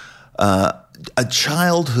into a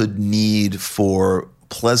childhood need for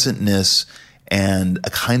pleasantness and a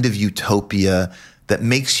kind of utopia that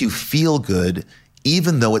makes you feel good,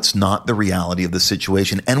 even though it's not the reality of the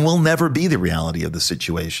situation and will never be the reality of the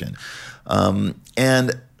situation.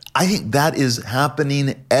 And I think that is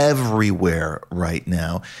happening everywhere right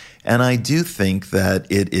now. And I do think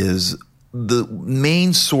that it is the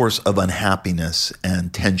main source of unhappiness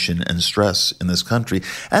and tension and stress in this country.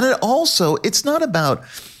 And it's not about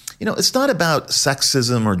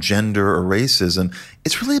sexism or gender or racism.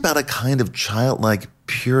 It's really about a kind of childlike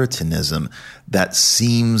Puritanism that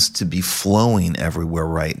seems to be flowing everywhere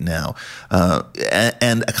right now,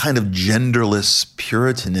 and a kind of genderless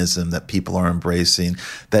Puritanism that people are embracing,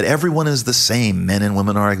 that everyone is the same. Men and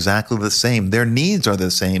women are exactly the same. Their needs are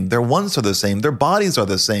the same. Their wants are the same. Their bodies are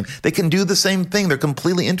the same. They can do the same thing. They're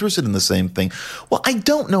completely interested in the same thing. Well, I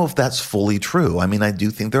don't know if that's fully true. I mean, I do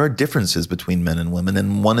think there are differences between men and women,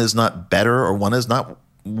 and one is not better or one is not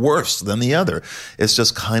worse than the other. It's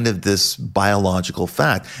just kind of this biological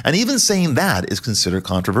fact. And even saying that is considered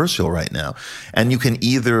controversial right now. And you can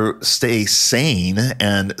either stay sane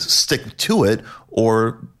and stick to it,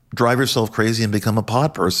 or drive yourself crazy and become a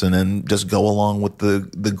pod person and just go along with the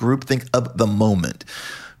groupthink of the moment.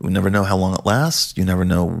 We never know how long it lasts. You never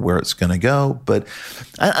know where it's going to go. But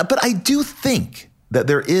I do think that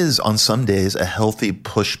there is, on some days, a healthy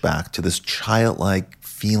pushback to this childlike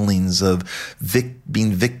feelings of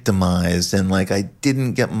being victimized and like, I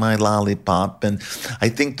didn't get my lollipop, and I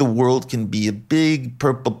think the world can be a big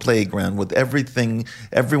purple playground with everything,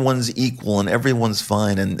 everyone's equal and everyone's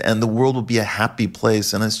fine, and the world will be a happy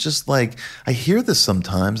place. And it's just like, I hear this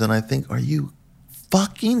sometimes and I think, are you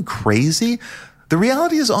fucking crazy? The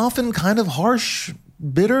reality is often kind of harsh,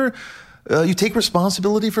 bitter. You take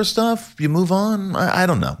responsibility for stuff, you move on. I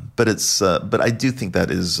don't know, but but I do think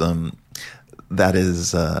that is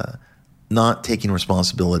not taking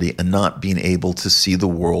responsibility and not being able to see the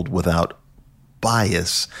world without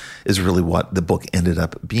bias is really what the book ended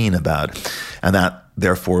up being about. And that,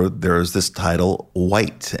 therefore, there's this title,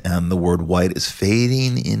 White, and the word white is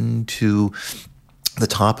fading into the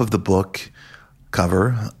top of the book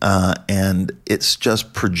cover, and it's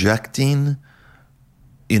just projecting,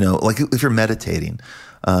 like if you're meditating,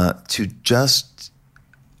 to just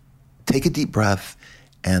take a deep breath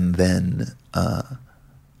and then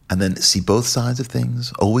see both sides of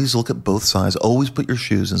things. Always look at both sides. Always put your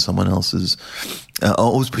shoes in someone else's.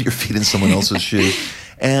 Always put your feet in someone else's shoes.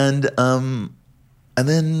 And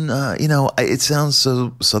then it sounds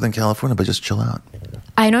so Southern California, but just chill out.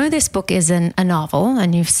 I know this book isn't a novel,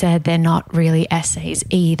 and you've said they're not really essays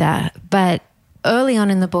either. But early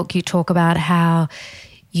on in the book, you talk about how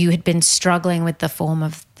you had been struggling with the form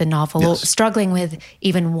of the novel, or struggling with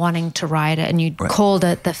even wanting to write it, and you called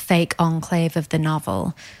it the fake enclave of the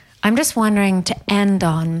novel. I'm just wondering, to end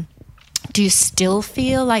on, do you still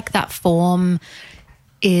feel like that form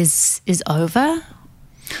is over?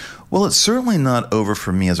 Well, it's certainly not over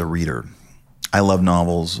for me as a reader. I love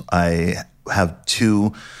novels. I have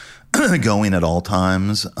two going at all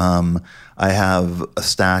times. I have a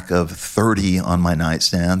stack of 30 on my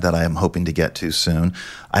nightstand that I am hoping to get to soon.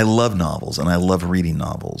 I love novels, and I love reading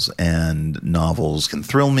novels, and novels can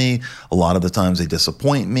thrill me. A lot of the times they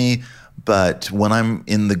disappoint me, but when I'm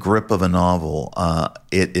in the grip of a novel,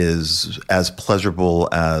 it is as pleasurable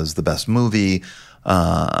as the best movie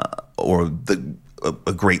or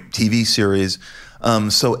a great TV series.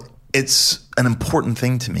 So it's an important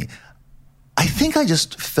thing to me. I think I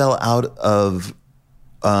just fell out of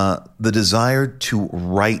the desire to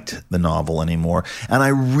write the novel anymore. And I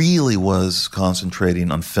really was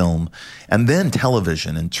concentrating on film and then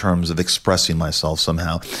television in terms of expressing myself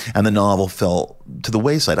somehow. And the novel fell to the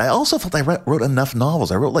wayside. I also felt I wrote enough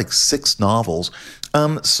novels. I wrote like 6 novels.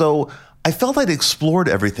 So I felt I'd explored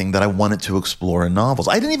everything that I wanted to explore in novels.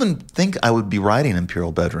 I didn't even think I would be writing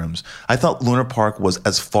Imperial Bedrooms. I thought Luna Park was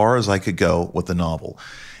as far as I could go with the novel.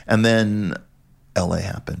 And then LA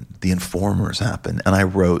happened, The Informers happened, and I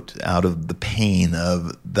wrote out of the pain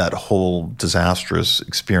of that whole disastrous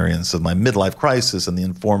experience of my midlife crisis and The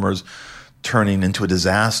Informers turning into a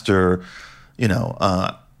disaster.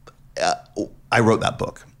 I wrote that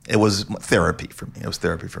book. It was therapy for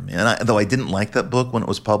me. And though I didn't like that book when it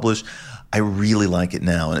was published, I really like it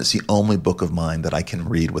now, and it's the only book of mine that I can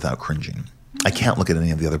read without cringing. I can't look at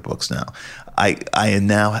any of the other books now. I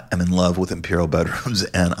now am in love with Imperial Bedrooms,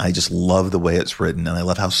 and I just love the way it's written, and I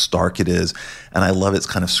love how stark it is, and I love its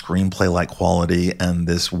kind of screenplay-like quality, and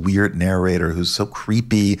this weird narrator who's so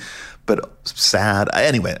creepy but sad.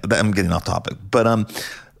 Anyway, I'm getting off topic. But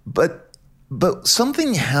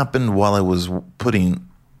something happened while I was putting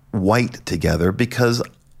White together, because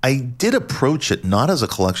I did approach it not as a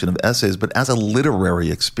collection of essays, but as a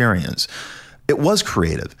literary experience. It was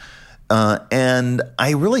creative. And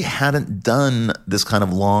I really hadn't done this kind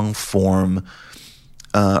of long form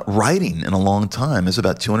writing in a long time. It's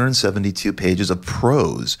about 272 pages of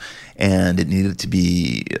prose, and it needed to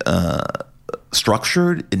be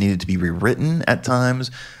structured. It needed to be rewritten at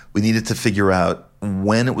times. We needed to figure out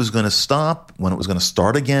when it was going to stop, when it was going to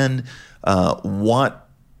start again, what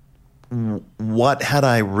had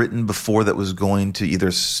I written before that was going to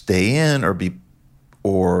either stay in or be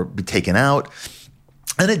taken out.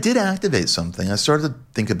 And it did activate something. I started to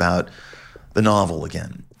think about the novel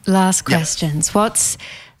again. Last questions. Yeah. What's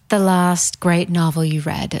the last great novel you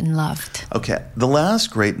read and loved? Okay. The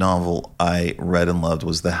last great novel I read and loved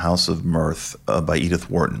was The House of Mirth by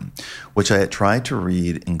Edith Wharton, which I had tried to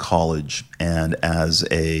read in college. And as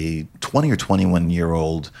a 20 or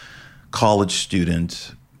 21-year-old college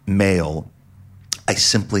student, male, I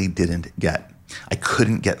simply didn't get. I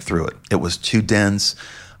couldn't get through it. It was too dense.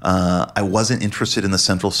 I wasn't interested in the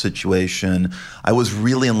central situation. I was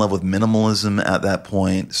really in love with minimalism at that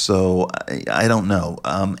point, so I don't know.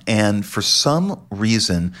 And for some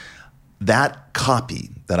reason, that copy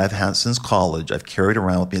that I've had since college, I've carried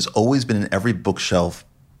around with me, has always been in every bookshelf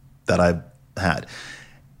that I've had.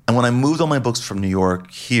 And when I moved all my books from New York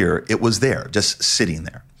here, it was there, just sitting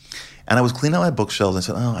there. And I was cleaning out my bookshelves and I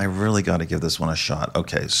said, oh, I really got to give this one a shot.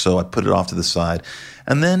 Okay, so I put it off to the side.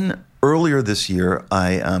 And then earlier this year,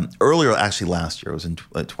 actually last year, it was in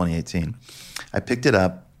 2018, I picked it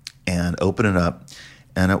up and opened it up,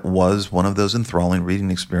 and it was one of those enthralling reading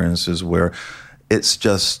experiences where it's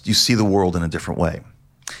just, you see the world in a different way.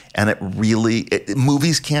 And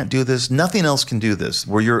movies can't do this. Nothing else can do this,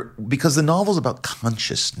 because the novel's about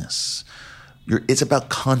consciousness. It's about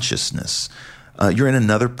consciousness. You're in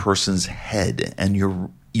another person's head, and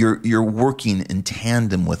you're working in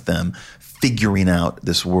tandem with them, figuring out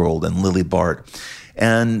this world. And Lily Bart,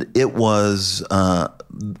 and it was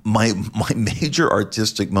my major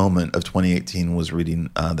artistic moment of 2018 was reading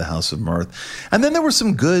The House of Mirth. And then there were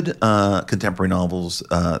some good contemporary novels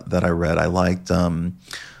that I read. I liked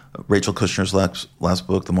Rachel Kushner's last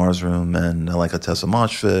book, The Mars Room, and I like Tessa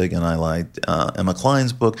Moshfegh, and I liked Emma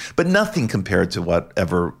Klein's book, but nothing compared to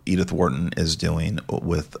whatever Edith Wharton is doing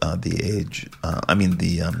with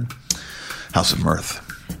the House of Mirth.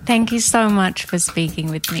 Thank you so much for speaking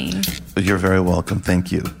with me. You're very welcome.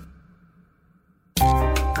 Thank you.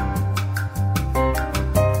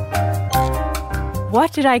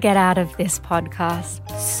 What did I get out of this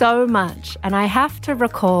podcast? So much. And I have to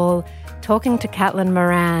recall talking to Caitlin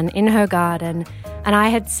Moran in her garden, and I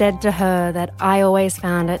had said to her that I always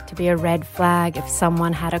found it to be a red flag if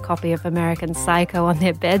someone had a copy of American Psycho on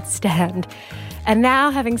their bedstand. And now,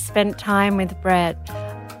 having spent time with Bret,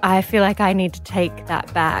 I feel like I need to take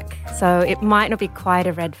that back. So it might not be quite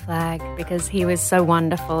a red flag because he was so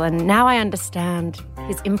wonderful. And now I understand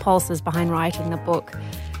his impulses behind writing the book.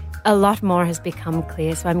 A lot more has become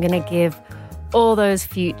clear. So I'm going to give all those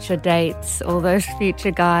future dates, all those future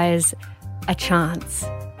guys a chance.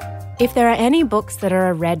 If there are any books that are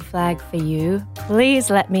a red flag for you, please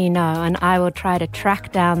let me know, and I will try to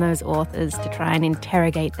track down those authors to try and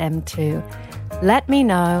interrogate them too. Let me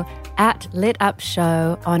know at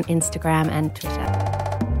LitUpShow on Instagram and Twitter.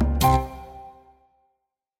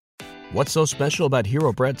 What's so special about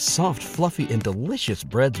Hero Bread's soft, fluffy, and delicious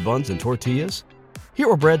breads, buns, and tortillas?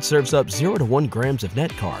 Hero Bread serves up 0 to 1 grams of net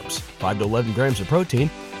carbs, 5 to 11 grams of protein,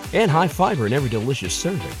 and high fiber in every delicious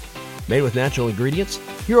serving. Made with natural ingredients,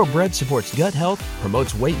 Hero Bread supports gut health,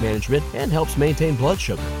 promotes weight management, and helps maintain blood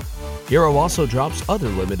sugar. Hero also drops other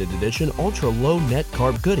limited edition ultra-low net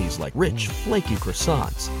carb goodies like rich, flaky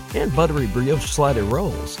croissants and buttery brioche slider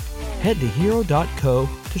rolls. Head to hero.co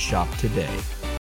to shop today.